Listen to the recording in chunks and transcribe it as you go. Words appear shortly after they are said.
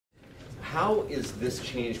how is this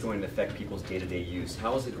change going to affect people's day-to-day use?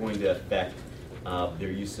 How is it going to affect their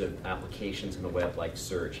use of applications on the web like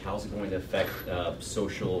search? How is it going to affect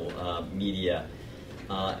social media?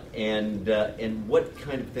 And what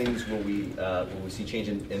kind of things will we see change?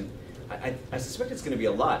 And I suspect it's going to be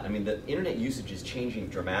a lot. I mean, the internet usage is changing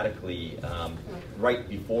dramatically right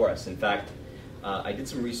before us. In fact, I did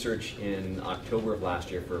some research in October of last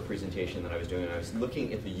year for a presentation that I was doing. I was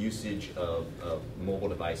looking at the usage of mobile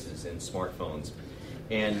devices and smartphones.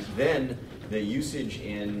 And then the usage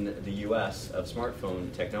in the US of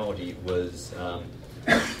smartphone technology was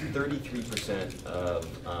 33%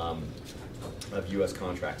 of US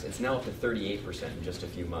contracts. It's now up to 38% in just a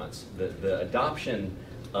few months. The adoption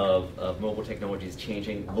of mobile technology is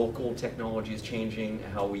changing, local technology is changing,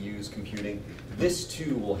 how we use computing. This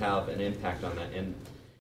too will have an impact on that. And